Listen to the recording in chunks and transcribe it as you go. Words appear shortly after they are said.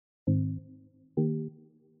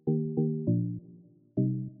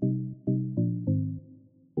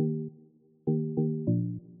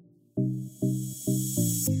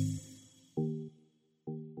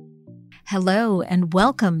Hello, and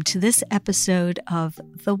welcome to this episode of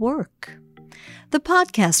The Work, the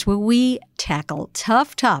podcast where we tackle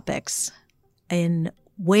tough topics in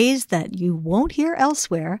ways that you won't hear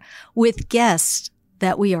elsewhere with guests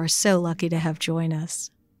that we are so lucky to have join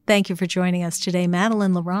us. Thank you for joining us today,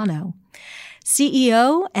 Madeline Laurano,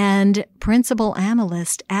 CEO and Principal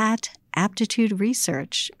Analyst at Aptitude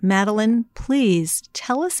Research. Madeline, please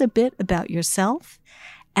tell us a bit about yourself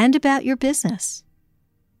and about your business.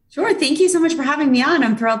 Sure. Thank you so much for having me on.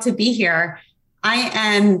 I'm thrilled to be here. I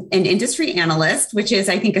am an industry analyst, which is,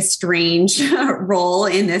 I think, a strange role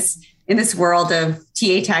in this world of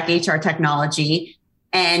TA tech, HR technology.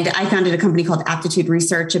 And I founded a company called Aptitude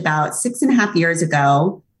Research about 6.5 years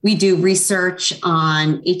ago. We do research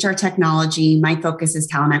on HR technology. My focus is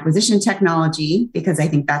talent acquisition technology, because I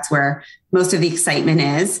think that's where most of the excitement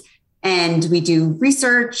is. And we do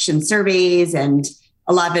research and surveys and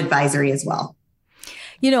a lot of advisory as well.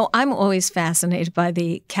 You know, I'm always fascinated by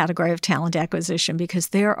the category of talent acquisition because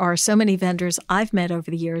there are so many vendors I've met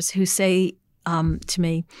over the years who say to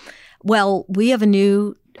me, well, we have a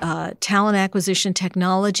new talent acquisition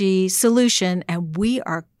technology solution, and we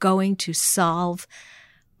are going to solve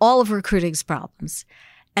all of recruiting's problems.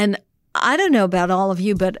 And I don't know about all of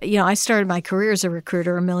you, but, you know, I started my career as a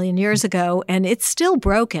recruiter a million years ago, and it's still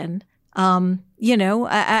broken.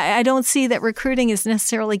 I don't see that recruiting is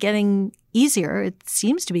necessarily getting easier. It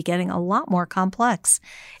seems to be getting a lot more complex.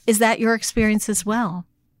 Is that your experience as well?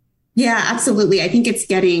 Yeah, absolutely. I think it's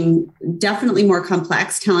getting definitely more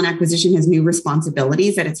complex. Talent acquisition has new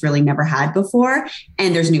responsibilities that it's really never had before.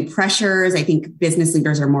 And there's new pressures. I think business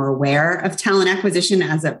leaders are more aware of talent acquisition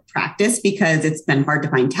as a practice because it's been hard to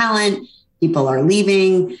find talent. People are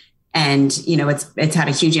leaving. And, you know, it's had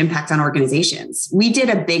a huge impact on organizations. We did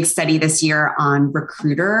a big study this year on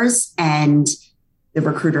recruiters and the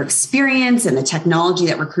recruiter experience and the technology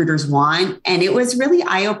that recruiters want. And it was really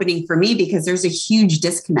eye-opening for me because there's a huge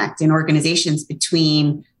disconnect in organizations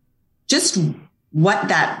between just what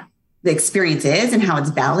the experience is and how it's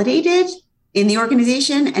validated in the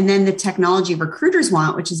organization, and then the technology recruiters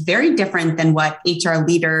want, which is very different than what HR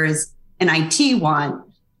leaders and IT want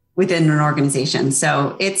within an organization.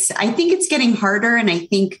 So I think it's getting harder. And I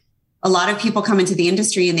think a lot of people come into the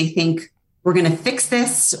industry and they think we're going to fix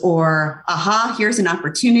this, or, aha, here's an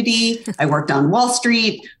opportunity. I worked on Wall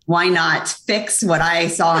Street. Why not fix what I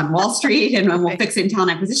saw on Wall Street and we'll fix it in talent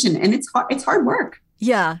acquisition? And it's hard work.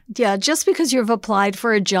 Yeah. Just because you've applied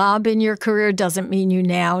for a job in your career doesn't mean you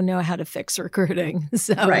now know how to fix recruiting.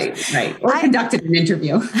 So, right. Or conducted an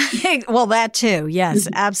interview. Well, that too. Yes,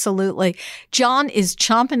 absolutely. John is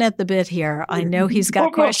chomping at the bit here. I know he's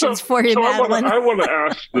got questions for you, Madeline. I want to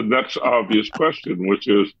ask the next obvious question, which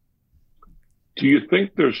is, do you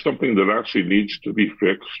think there's something that actually needs to be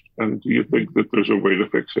fixed? And do you think that there's a way to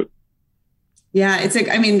fix it? Yeah,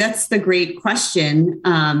 that's the great question.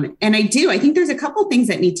 And I think there's a couple things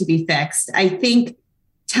that need to be fixed. I think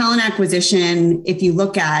talent acquisition, if you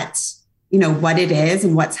look at, what it is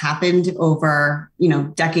and what's happened over,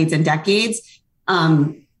 decades and decades,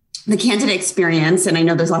 the candidate experience, and I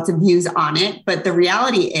know there's lots of views on it, but the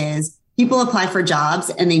reality is people apply for jobs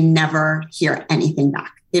and they never hear anything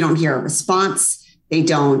back. They don't hear a response. They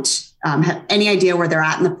don't have any idea where they're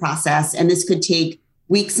at in the process. And this could take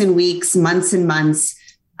weeks and weeks, months and months.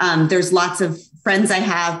 There's lots of friends I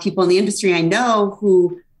have, people in the industry I know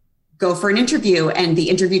who go for an interview and the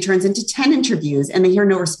interview turns into 10 interviews and they hear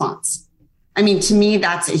no response. I mean, to me,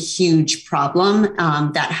 that's a huge problem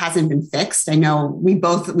that hasn't been fixed. I know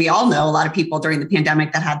we all know a lot of people during the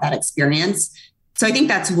pandemic that had that experience. So I think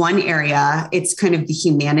that's one area. It's kind of the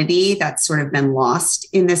humanity that's sort of been lost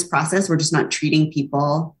in this process. We're just not treating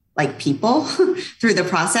people like people through the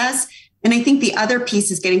process. And I think the other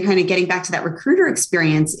piece is getting back to that recruiter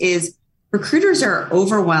experience is recruiters are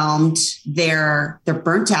overwhelmed. They're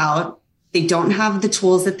burnt out. They don't have the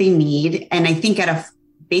tools that they need. And I think at a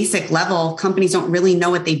basic level, companies don't really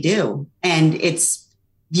know what they do. And it's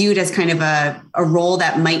viewed as kind of a role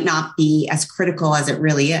that might not be as critical as it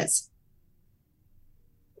really is.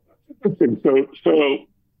 So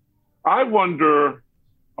I wonder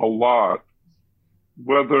a lot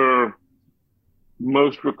whether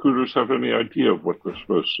most recruiters have any idea of what they're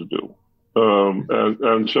supposed to do.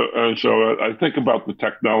 And so I think about the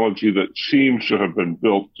technology that seems to have been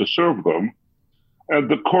built to serve them. And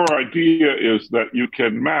the core idea is that you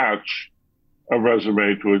can match a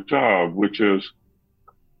resume to a job, which is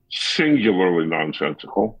singularly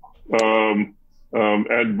nonsensical.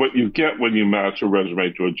 And what you get when you match a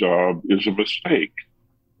resume to a job is a mistake,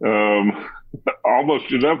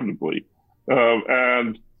 almost inevitably.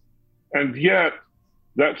 And yet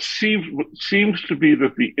that seems to be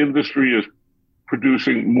that the industry is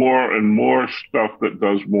producing more and more stuff that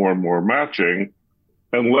does more and more matching,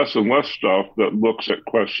 and less stuff that looks at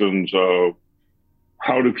questions of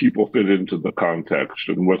how do people fit into the context,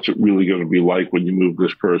 and what's it really going to be like when you move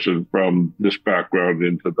this person from this background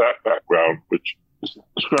into that background, which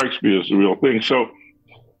strikes me as the real thing. So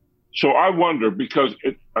I wonder, because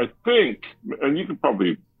I think, and you can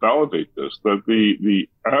probably validate this, that the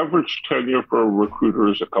average tenure for a recruiter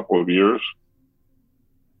is a couple of years.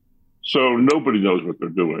 So nobody knows what they're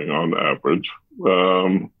doing on average.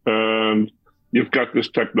 And you've got this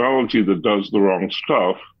technology that does the wrong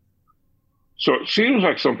stuff. So it seems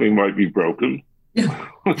like something might be broken. Yeah,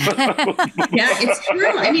 it's true.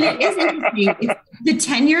 I mean, it is interesting. The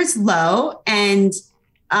tenure's low, and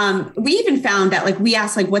we even found that, like, we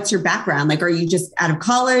asked, like, what's your background? Like, are you just out of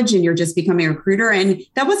college and you're just becoming a recruiter? And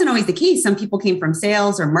that wasn't always the case. Some people came from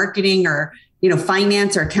sales or marketing or,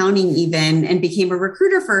 finance or accounting even, and became a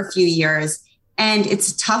recruiter for a few years. And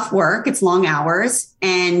it's tough work. It's long hours.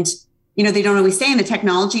 And, they don't always stay, and the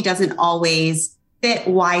technology doesn't always fit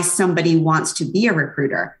why somebody wants to be a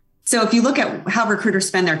recruiter. So if you look at how recruiters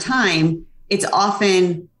spend their time, it's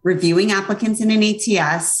often reviewing applicants in an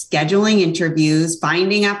ATS, scheduling interviews,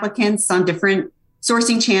 finding applicants on different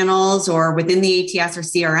sourcing channels or within the ATS or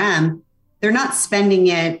CRM. They're not spending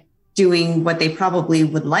it doing what they probably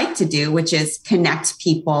would like to do, which is connect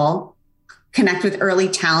people, connect with early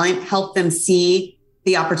talent, help them see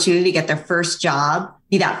the opportunity to get their first job,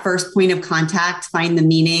 be that first point of contact, find the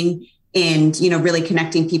meaning in, really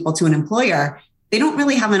connecting people to an employer. They don't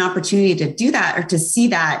really have an opportunity to do that or to see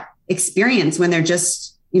that experience when they're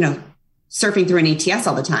just, surfing through an ATS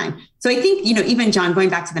all the time. So I think, even John, going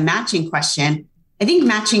back to the matching question, I think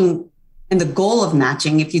matching and the goal of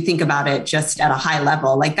matching, if you think about it just at a high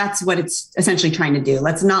level, like that's what it's essentially trying to do.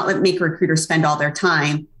 Let's not make recruiters spend all their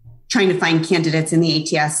time trying to find candidates in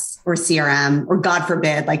the ATS or CRM, or God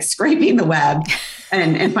forbid, like scraping the web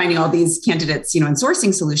and finding all these candidates, in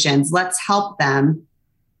sourcing solutions. Let's help them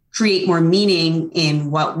create more meaning in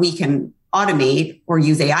what we can automate or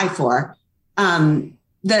use AI for.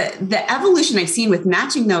 The evolution I've seen with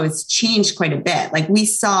matching, though, has changed quite a bit. Like we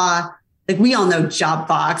all know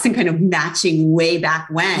JobBox and kind of matching way back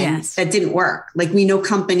when. Yes. That didn't work. Like we know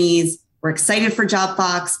companies were excited for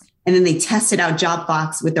JobBox, and then they tested out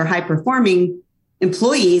JobBox with their high performing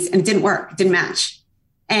employees, and it didn't work. It didn't match.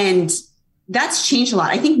 And that's changed a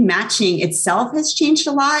lot. I think matching itself has changed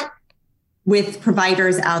a lot with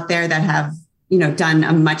providers out there that have, done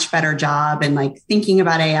a much better job and like thinking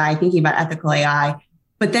about AI, thinking about ethical AI.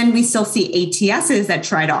 But then we still see ATSs that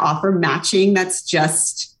try to offer matching that's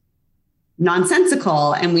just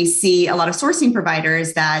nonsensical. And we see a lot of sourcing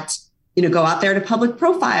providers that, go out there to public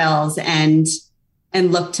profiles and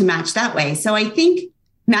look to match that way. So I think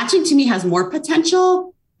matching to me has more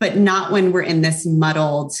potential, but not when we're in this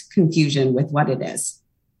muddled confusion with what it is.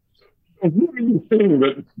 Who are you seeing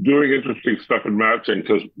that's doing interesting stuff in matching?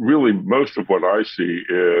 Because really most of what I see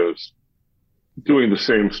is doing the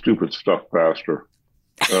same stupid stuff faster.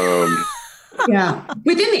 Yeah.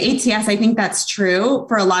 Within the ATS, I think that's true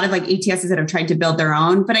for a lot of like ATSs that have tried to build their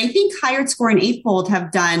own. But I think HiredScore and Eightfold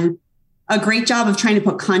have done a great job of trying to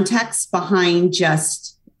put context behind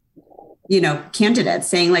just, candidates,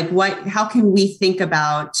 saying like, how can we think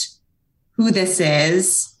about who this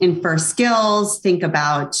is in first skills, think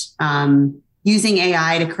about using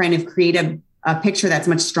AI to kind of create a picture that's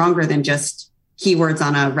much stronger than just keywords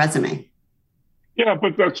on a resume. Yeah,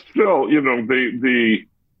 but that's still,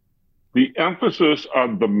 the emphasis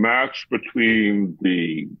on the match between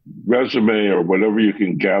the resume or whatever you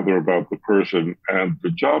can gather about the person and the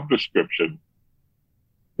job description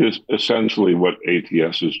is essentially what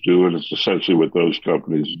ATSs do, and it's essentially what those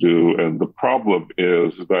companies do. And the problem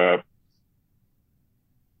is that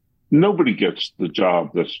nobody gets the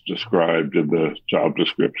job that's described in the job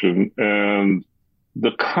description, and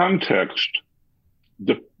the context,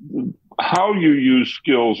 how you use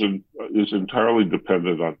skills is entirely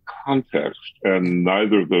dependent on context, and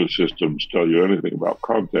neither of those systems tell you anything about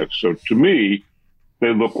context. So to me,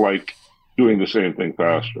 they look like doing the same thing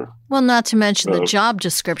faster. Well, not to mention the job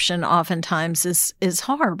description oftentimes is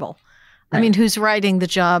horrible. Right. I mean, who's writing the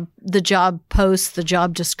job post, the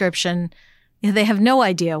job description? They have no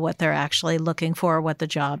idea what they're actually looking for, what the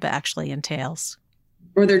job actually entails.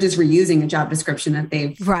 Or they're just reusing a job description that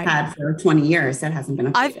they've had for 20 years that hasn't been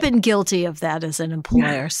updated. I've been guilty of that as an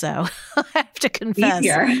employer, so I have to confess.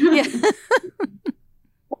 Easier. Yeah.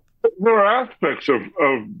 there are aspects of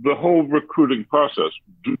the whole recruiting process.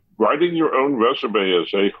 Writing your own resume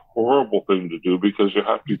is a horrible thing to do because you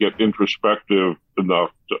have to get introspective enough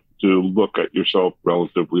to look at yourself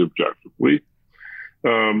relatively objectively.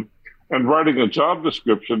 And writing a job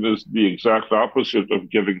description is the exact opposite of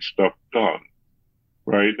getting stuff done,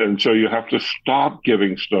 right? And so you have to stop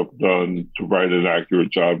getting stuff done to write an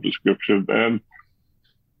accurate job description. And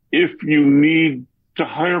if you need to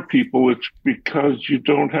hire people, it's because you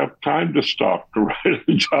don't have time to stop to write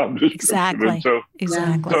a job description.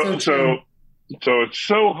 Exactly. And so it's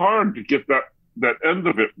so hard to get that end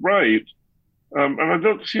of it right. And I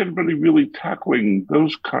don't see anybody really tackling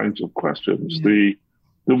those kinds of questions. The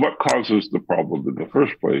what causes the problem in the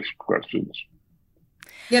first place questions.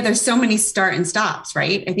 Yeah, there's so many start and stops,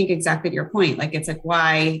 right? I think exactly to your point. Like, it's like,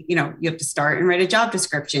 why, you have to start and write a job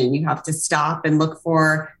description. You have to stop and look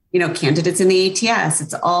for, candidates in the ATS.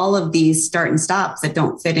 It's all of these start and stops that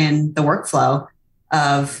don't fit in the workflow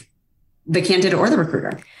of the candidate or the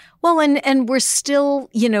recruiter. Well, and we're still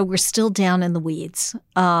down in the weeds.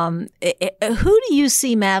 Who do you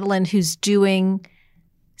see, Madeline, who's doing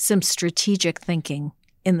some strategic thinking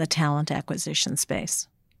in the talent acquisition space?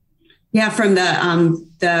 Yeah, from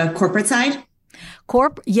the corporate side.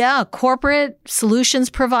 Corporate solutions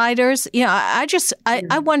providers.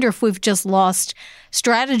 I wonder if we've just lost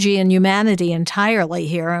strategy and humanity entirely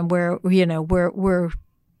here, and we're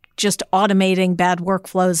just automating bad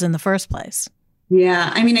workflows in the first place.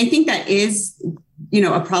 Yeah, I mean, I think that is,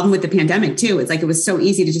 a problem with the pandemic too. It's like it was so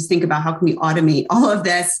easy to just think about how can we automate all of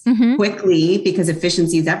this quickly because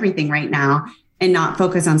efficiency is everything right now, and not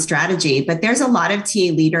focus on strategy. But there's a lot of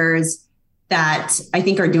TA leaders that I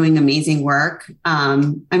think are doing amazing work.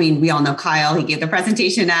 We all know Kyle. He gave the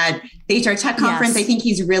presentation at the HR Tech Conference. Yes. I think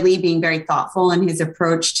he's really being very thoughtful in his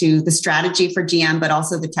approach to the strategy for GM, but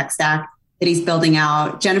also the tech stack that he's building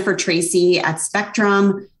out. Jennifer Tracy at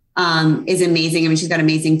Spectrum is amazing. I mean, she's got an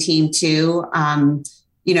amazing team too.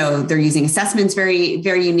 They're using assessments very,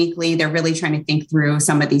 very uniquely. They're really trying to think through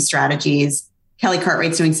some of these strategies. Kelly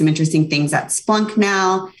Cartwright's doing some interesting things at Splunk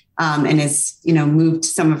now. And has, moved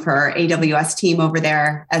some of her AWS team over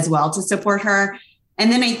there as well to support her.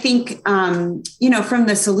 And then I think, from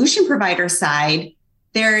the solution provider side,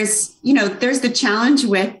 there's the challenge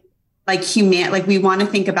with we want to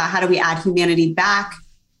think about how do we add humanity back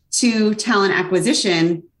to talent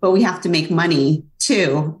acquisition, but we have to make money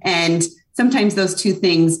too. And sometimes those two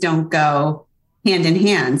things don't go hand in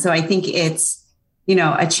hand. So I think it's,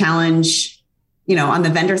 a challenge, on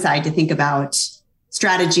the vendor side to think about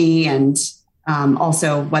strategy and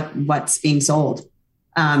also what's being sold.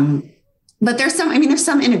 But there's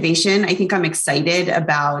some innovation. I think I'm excited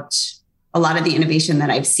about a lot of the innovation that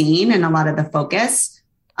I've seen and a lot of the focus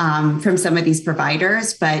from some of these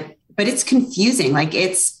providers, but it's confusing.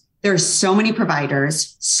 There's so many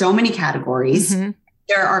providers, so many categories. Mm-hmm.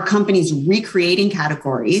 There are companies recreating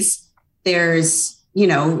categories. There's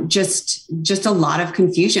just a lot of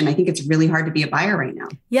confusion. I think it's really hard to be a buyer right now.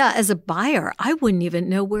 Yeah, as a buyer, I wouldn't even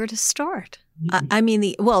know where to start.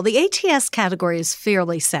 Mm-hmm. The ATS category is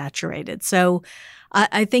fairly saturated, so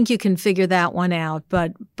I think you can figure that one out.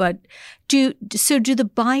 But do the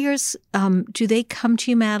buyers do they come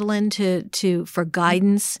to you, Madeline, for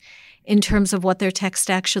guidance in terms of what their tech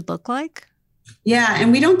stack should look like? Yeah,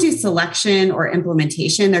 and we don't do selection or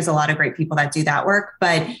implementation. There's a lot of great people that do that work,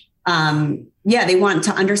 but they want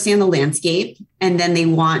to understand the landscape, and then they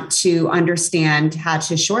want to understand how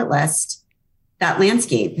to shortlist that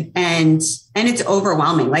landscape. And it's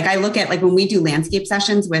overwhelming. I look at when we do landscape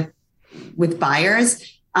sessions with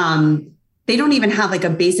buyers, they don't even have a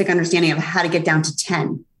basic understanding of how to get down to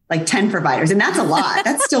 10 providers. And that's a lot.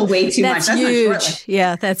 That's still way too much. That's huge.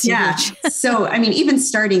 Yeah, that's huge. So, even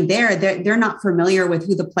starting there, they're not familiar with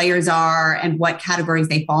who the players are and what categories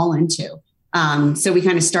they fall into. So we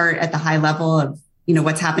kind of start at the high level of,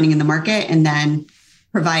 what's happening in the market, and then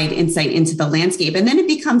provide insight into the landscape. And then it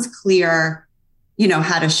becomes clear,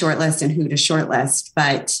 how to shortlist and who to shortlist.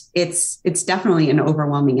 But it's definitely an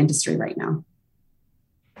overwhelming industry right now.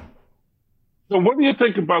 So what do you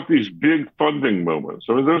think about these big funding moments?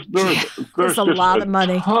 I mean, there's a lot of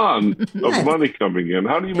money, ton of money coming in.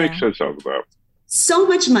 How do you make sense out of that? So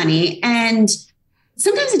much money. And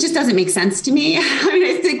sometimes it just doesn't make sense to me.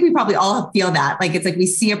 I think we probably all feel that. It's we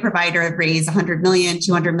see a provider raise 100 million,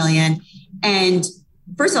 200 million. And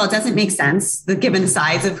first of all, it doesn't make sense given the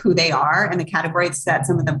size of who they are and the categories that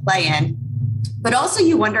some of them play in. But also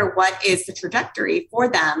you wonder, what is the trajectory for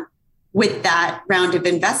them with that round of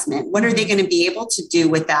investment? What are they going to be able to do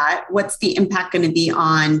with that? What's the impact going to be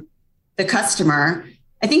on the customer?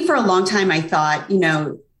 I think for a long time, I thought,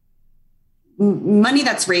 money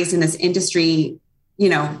that's raised in this industry,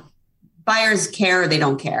 buyers care or they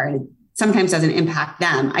don't care. It sometimes doesn't impact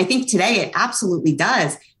them. I think today it absolutely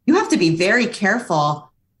does. You have to be very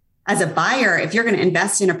careful as a buyer if you're going to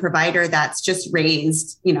invest in a provider that's just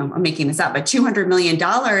raised, I'm making this up, but $200 million,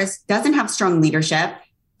 doesn't have strong leadership,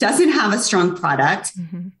 doesn't have a strong product,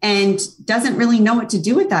 and doesn't really know what to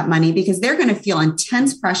do with that money, because they're going to feel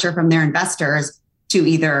intense pressure from their investors to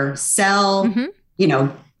either sell,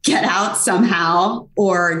 get out somehow,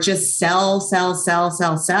 or just sell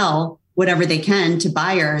whatever they can to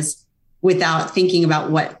buyers without thinking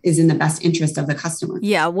about what is in the best interest of the customer.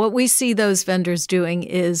 Yeah, what we see those vendors doing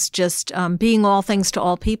is just being all things to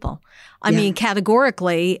all people. I mean,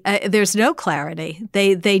 categorically, there's no clarity.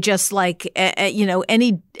 They just anything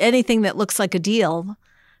that looks like a deal,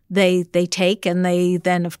 they take, and they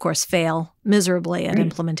then, of course, fail miserably at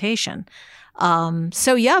implementation.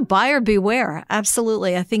 So yeah, buyer beware.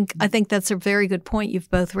 Absolutely. I think that's a very good point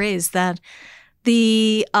you've both raised, that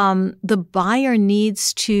the buyer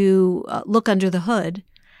needs to look under the hood.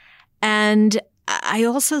 And I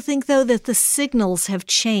also think, though, that the signals have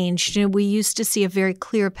changed. We used to see a very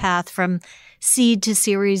clear path from seed to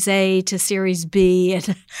Series A to Series B.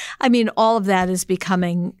 And I mean, all of that is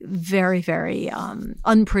becoming very, very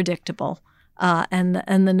unpredictable. And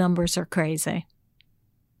the numbers are crazy.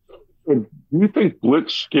 Do you think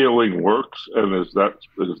blitz scaling works? And is that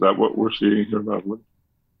what we're seeing here, Madeline?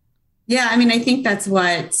 Yeah, I mean, I think that's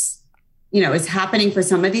what, is happening for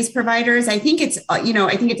some of these providers. I think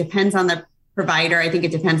I think it depends on the provider. I think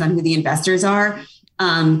it depends on who the investors are.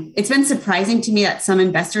 It's been surprising to me that some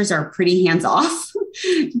investors are pretty hands-off,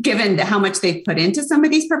 given how much they've put into some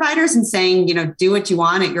of these providers, and saying, do what you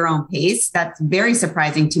want at your own pace. That's very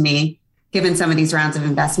surprising to me, given some of these rounds of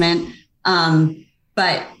investment.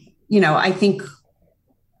 But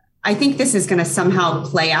I think this is going to somehow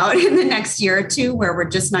play out in the next year or two, where we're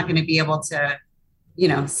just not going to be able to,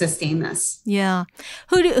 sustain this. Yeah.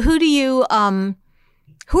 Who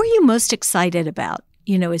are you most excited about,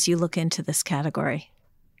 as you look into this category?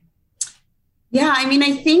 Yeah. I mean,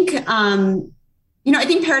 I think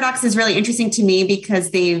Paradox is really interesting to me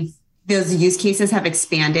because those use cases have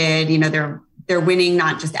expanded. They're winning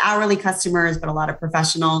not just hourly customers, but a lot of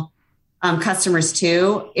professional customers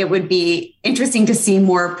too. It would be interesting to see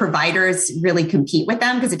more providers really compete with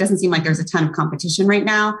them, because it doesn't seem like there's a ton of competition right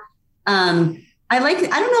now. I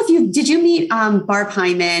don't know did you meet Barb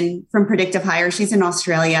Hyman from Predictive Hire? She's in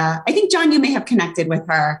Australia. I think, John, you may have connected with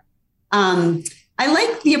her. I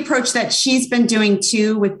like the approach that she's been doing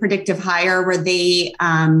too with Predictive Hire, where they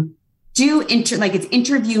it's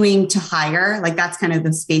interviewing to hire. Like, that's kind of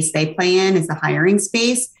the space they play in, is the hiring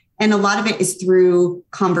space. And a lot of it is through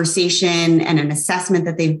conversation and an assessment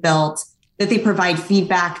that they've built, that they provide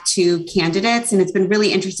feedback to candidates. And it's been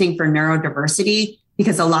really interesting for neurodiversity,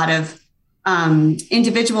 because a lot of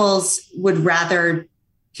individuals would rather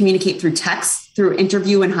communicate through text, through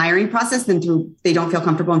interview and hiring process, than they don't feel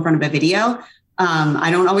comfortable in front of a video.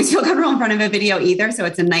 I don't always feel comfortable in front of a video either. So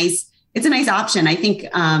it's a nice option. I think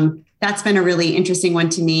that's been a really interesting one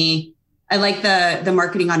to me. I like the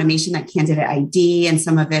marketing automation that Candidate ID and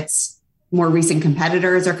some of its more recent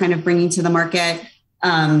competitors are kind of bringing to the market.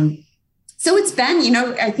 So it's been,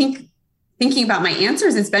 I think, thinking about my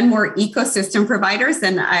answers, it's been more ecosystem providers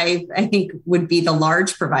than I think would be the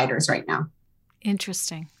large providers right now.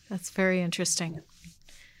 Interesting. That's very interesting.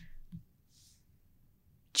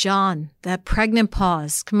 John, that pregnant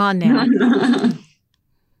pause. Come on now.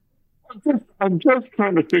 I'm just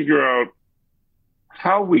trying to figure out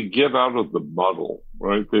how we get out of the muddle,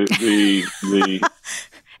 right? The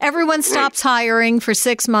Everyone stops hiring for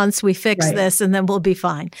 6 months. We fix this, and then we'll be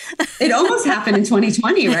fine. It almost happened in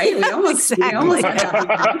 2020, right? We almost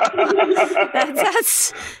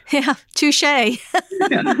that's touche. Yeah,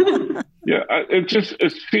 it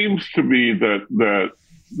seems to me that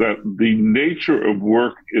the nature of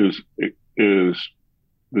work is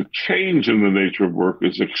the change in the nature of work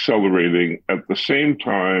is accelerating at the same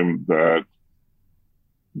time that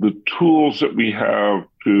the tools that we have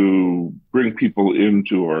to bring people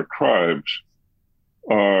into our tribes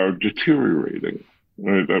are deteriorating.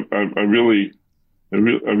 Right? I really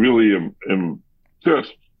am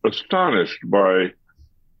just astonished by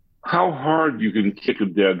how hard you can kick a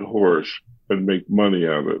dead horse and make money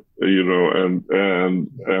out of it,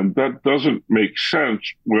 and that doesn't make sense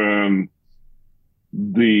when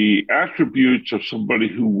the attributes of somebody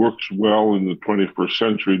who works well in the 21st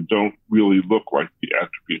century don't really look like the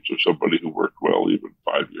attributes of somebody who worked well even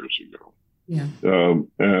 5 years ago. Yeah.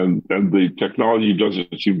 And the technology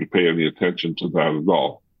doesn't seem to pay any attention to that at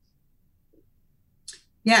all.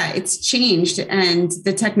 Yeah, it's changed, and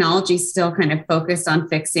the technology still kind of focused on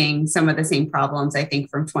fixing some of the same problems, I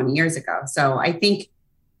think, from 20 years ago. So I think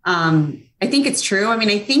it's true. I mean,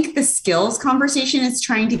 I think the skills conversation is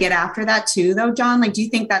trying to get after that too, though, John. Like, do you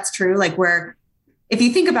think that's true? Like, where if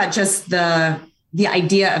you think about just the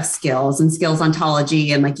idea of skills and skills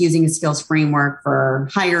ontology and like using a skills framework for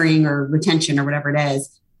hiring or retention or whatever it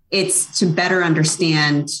is, it's to better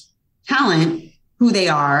understand talent, who they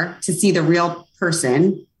are, to see the real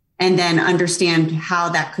person, and then understand how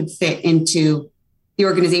that could fit into the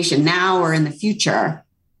organization now or in the future.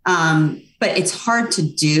 But it's hard to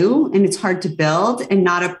do and it's hard to build, and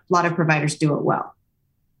not a lot of providers do it well.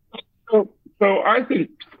 So I think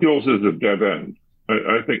skills is a dead end.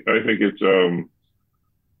 I think it's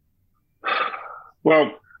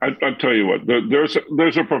well, I'll tell you what.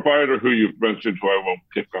 There's a provider who you've mentioned who I won't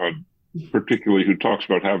pick on particularly, who talks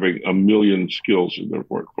about having 1 million skills in their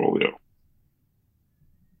portfolio,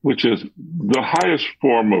 which is the highest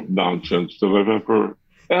form of nonsense that I've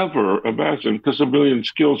ever imagined. Because 1 million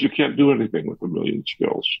skills, you can't do anything with 1 million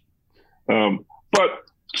skills.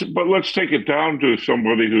 But let's take it down to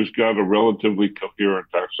somebody who's got a relatively coherent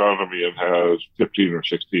taxonomy and has 15 or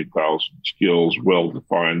 16,000 skills well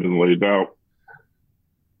defined and laid out.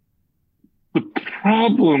 The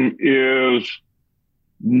problem is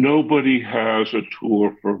nobody has a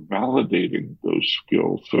tool for validating those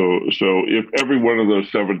skills. So if every one of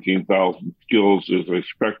those 17,000 skills is a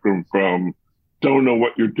spectrum from don't know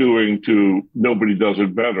what you're doing to nobody does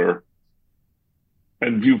it better,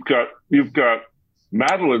 and you've got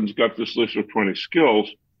Madeline's got this list of 20 skills,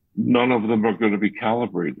 none of them are going to be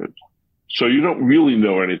calibrated. So you don't really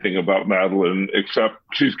know anything about Madeline, except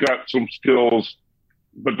she's got some skills,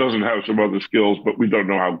 but doesn't have some other skills, but we don't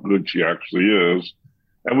know how good she actually is.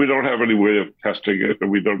 And we don't have any way of testing it, and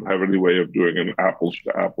we don't have any way of doing an apples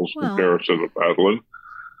to apples comparison of Madeline.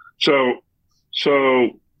 So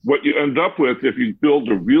what you end up with, if you build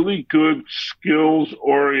a really good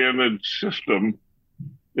skills-oriented system,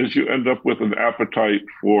 is you end up with an appetite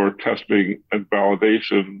for testing and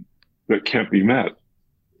validation that can't be met,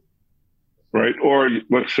 right? Or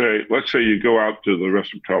let's say you go out to the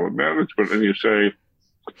rest of talent management and you say,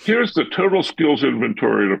 here's the total skills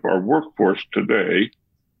inventory of our workforce today,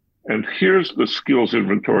 and here's the skills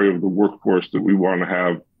inventory of the workforce that we want to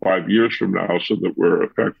have 5 years from now so that we're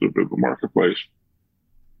effective in the marketplace.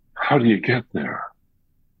 How do you get there,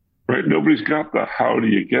 right? Nobody's got the how do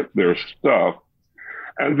you get there stuff.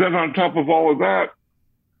 And then on top of all of that,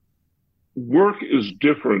 work is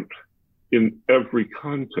different in every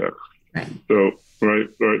context. Right. So, right.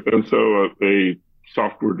 And so a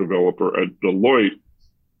software developer at Deloitte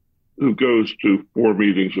who goes to 4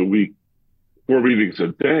 meetings a week, 4 meetings a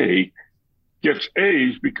day, gets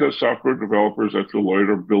A's because software developers at Deloitte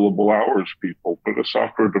are billable hours people. But a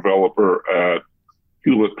software developer at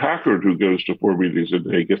Hewlett Packard who goes to 4 meetings a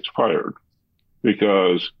day gets fired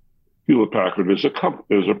because Hewlett Packard is a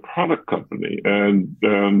product company, and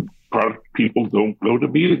product people don't go to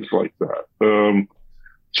meetings like that.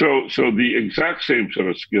 So the exact same set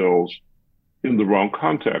of skills in the wrong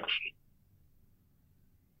context,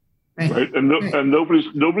 right? And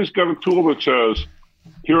nobody's got a tool that says,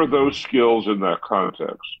 here are those skills in that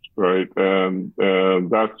context, right? And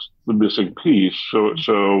that's the missing piece. So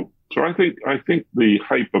I think the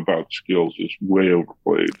hype about skills is way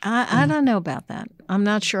overplayed. I don't know about that. I'm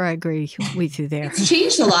not sure I agree with you there. It's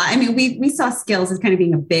changed a lot. I mean, we saw skills as kind of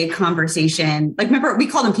being a big conversation. Like, remember, we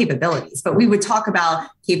called them capabilities, but we would talk about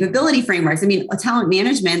capability frameworks. I mean, talent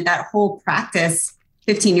management, that whole practice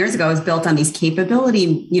 15 years ago was built on these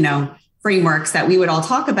capability, frameworks that we would all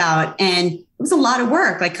talk about. And it was a lot of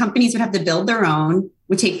work. Like, companies would have to build their own,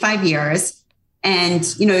 would take 5 years. And,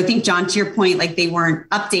 I think, John, to your point, like, they weren't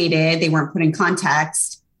updated, they weren't put in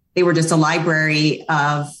context. They were just a library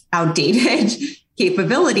of outdated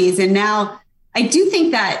capabilities. And now I do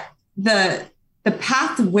think that the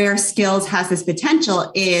path where skills has this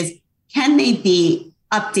potential is, can they be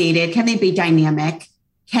updated? Can they be dynamic?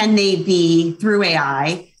 Can they be through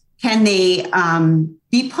AI? Can they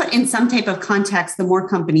be put in some type of context the more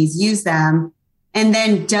companies use them? And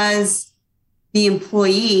then does the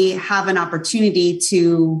employee have an opportunity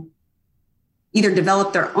to either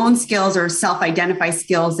develop their own skills or self-identify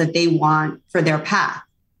skills that they want for their path?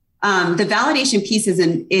 The validation piece is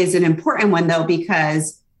an important one, though,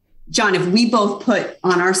 because, John, if we both put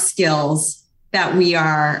on our skills that we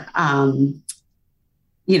are,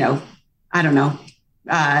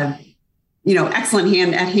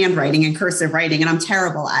 excellent at handwriting and cursive writing, and I'm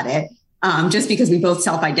terrible at it, just because we both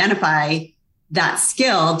self-identify, that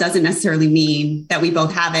skill doesn't necessarily mean that we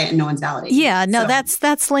both have it and no one's validating. Yeah, no, that's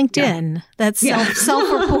LinkedIn. Yeah. That's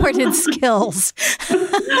self-reported skills.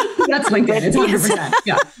 That's LinkedIn. It's 100%.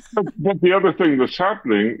 Yeah. But the other thing that's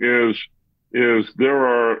happening is there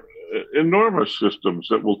are enormous systems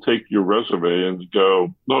that will take your resume and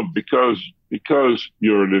go, no, because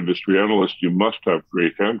you're an industry analyst, you must have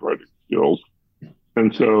great handwriting skills.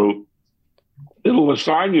 And so it'll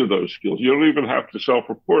assign you those skills. You don't even have to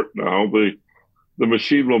self-report now. The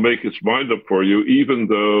machine will make its mind up for you, even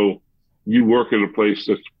though you work in a place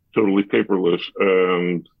that's totally paperless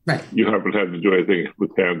and you haven't had to do anything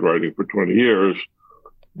with handwriting for 20 years.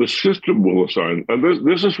 The system will assign, and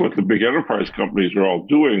this is what the big enterprise companies are all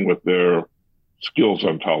doing with their skills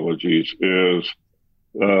ontologies, is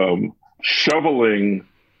shoveling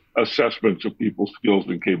assessments of people's skills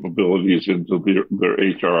and capabilities into their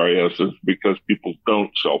HRISs because people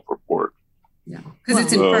don't self-report. Yeah, because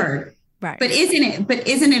it's inferred. Right. But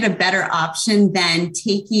isn't it a better option than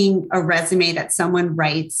taking a resume that someone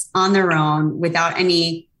writes on their own without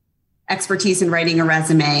any expertise in writing a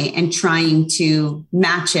resume and trying to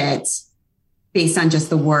match it based on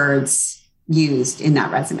just the words used in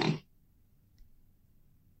that resume?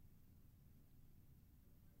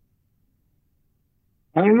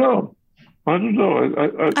 I don't know. I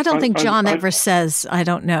don't think John ever says, I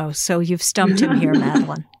don't know. So you've stumped him here,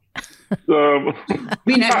 Madeline.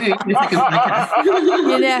 We might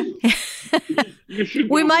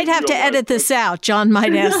have to edit this out. John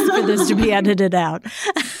might ask for this to be edited out.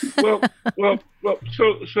 well.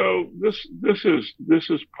 So this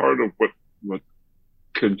is part of what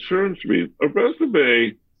concerns me. A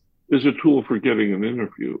resume is a tool for getting an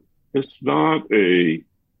interview. It's not a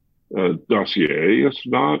dossier. It's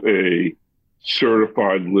not a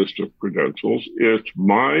certified list of credentials. It's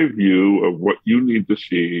my view of what you need to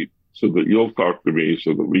see so that you'll talk to me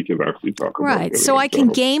so that we can actually talk about it. Right. So I can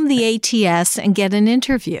game the ATS and get an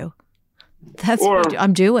interview. That's what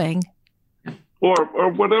I'm doing.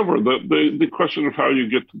 Or whatever. The question of how you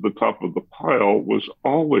get to the top of the pile was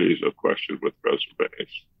always a question with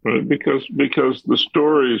resumes, right? Because the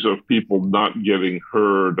stories of people not getting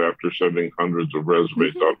heard after sending hundreds of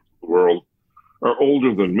resumes out to the world are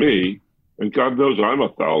older than me, and God knows I'm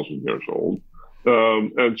 1,000 years old.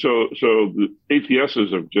 And so the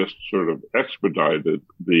ATSs have just sort of expedited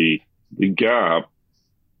the gap,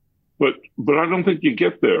 but I don't think you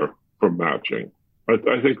get there from matching.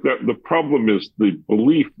 I think that the problem is the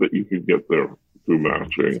belief that you can get there through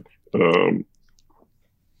matching.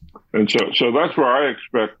 And so that's where I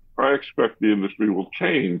expect the industry will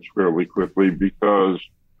change fairly quickly, because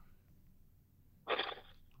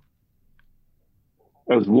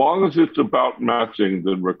as long as it's about matching,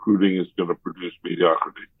 then recruiting is going to produce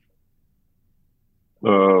mediocrity.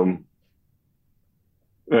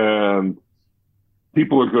 And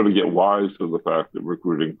people are going to get wise to the fact that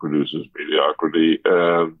recruiting produces mediocrity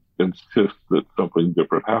and insist that something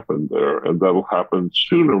different happened there. And that'll happen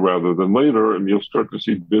sooner rather than later. And you'll start to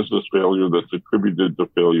see business failure that's attributed to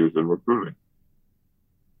failures in recruiting.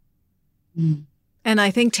 And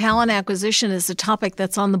I think talent acquisition is a topic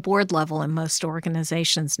that's on the board level in most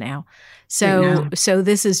organizations now. So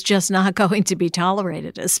this is just not going to be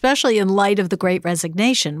tolerated, especially in light of the Great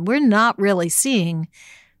Resignation. We're not really seeing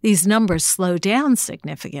these numbers slow down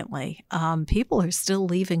significantly. People are still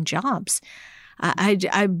leaving jobs. I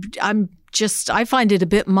find it a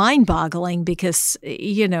bit mind-boggling because,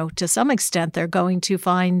 to some extent they're going to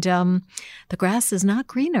find the grass is not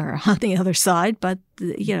greener on the other side, but,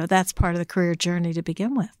 that's part of the career journey to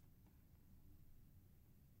begin with.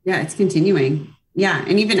 Yeah, it's continuing. Yeah.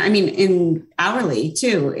 And even, in hourly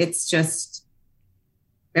too, it's just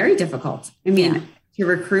very difficult. To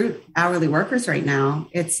recruit hourly workers right now,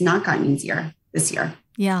 it's not gotten easier this year.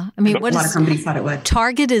 Yeah. A lot of companies thought it would.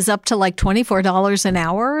 Target is up to like $24 an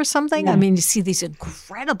hour or something. Yeah. You see these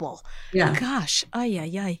incredible. Yeah. Gosh.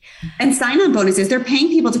 Ay. And sign-on bonuses, they're paying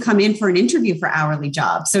people to come in for an interview for hourly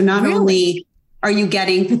jobs. So not only are you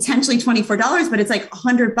getting potentially $24, but it's like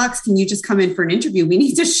 $100. Can you just come in for an interview? We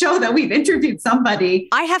need to show that we've interviewed somebody.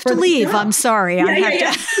 I have to leave. I'm sorry. I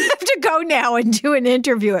have to go now and do an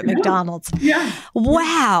interview at McDonald's. Yeah.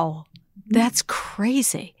 Wow. That's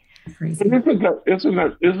crazy. Isn't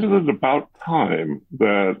it about time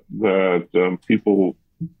that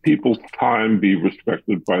people's time be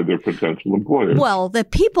respected by their potential employers? Well,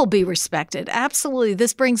 that people be respected. Absolutely.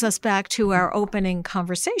 This brings us back to our opening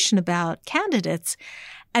conversation about candidates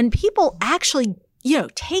and people actually,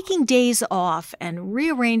 taking days off and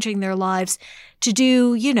rearranging their lives to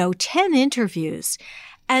do, 10 interviews.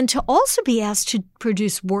 And to also be asked to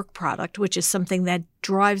produce work product, which is something that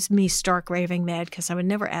drives me stark raving mad because I would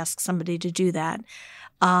never ask somebody to do that.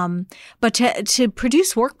 But to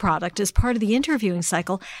produce work product as part of the interviewing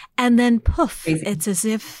cycle, and then poof, it's as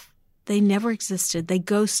if they never existed. They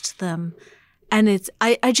ghost them. And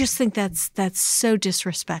I just think that's so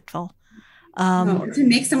disrespectful. To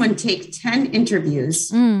make someone take 10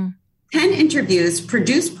 interviews,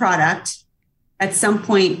 produce product at some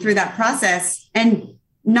point through that process, and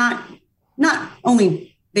not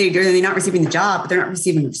only are they not receiving the job, but they're not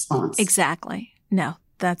receiving a response. Exactly. No,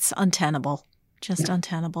 that's untenable. Just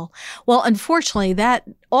untenable. Well, unfortunately, that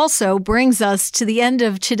also brings us to the end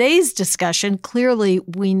of today's discussion. Clearly,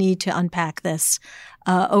 we need to unpack this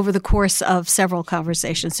over the course of several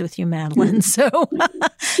conversations with you, Madeline. So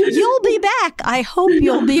you'll be back. I hope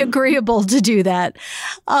you'll be agreeable to do that.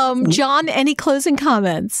 John, any closing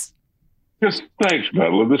comments? Yes, thanks,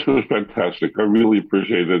 Madeline. This was fantastic. I really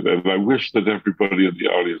appreciate it. And I wish that everybody in the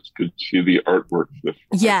audience could see the artwork.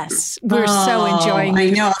 Yes, we're so enjoying it. I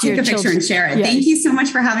know. I'll take a picture and share it. Yes. Thank you so much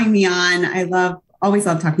for having me on. I always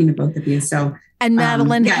love talking to both of you. So, and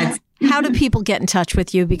Madeline, how do people get in touch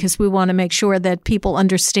with you? Because we want to make sure that people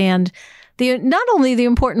understand not only the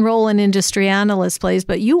important role an industry analyst plays,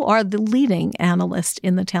 but you are the leading analyst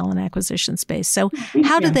in the talent acquisition space. So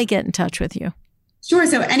how do they get in touch with you? Sure.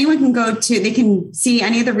 So anyone can they can see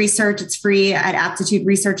any of the research. It's free at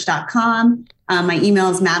aptituderesearch.com. My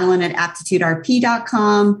email is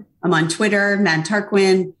madeline@aptituderp.com. I'm on Twitter, Mad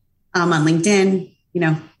Tarquin. I'm on LinkedIn.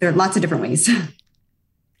 There are lots of different ways.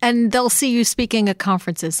 And they'll see you speaking at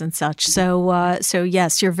conferences and such. So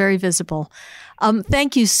yes, you're very visible.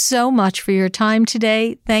 Thank you so much for your time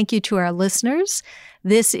today. Thank you to our listeners.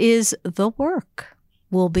 This is The Work.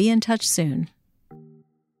 We'll be in touch soon.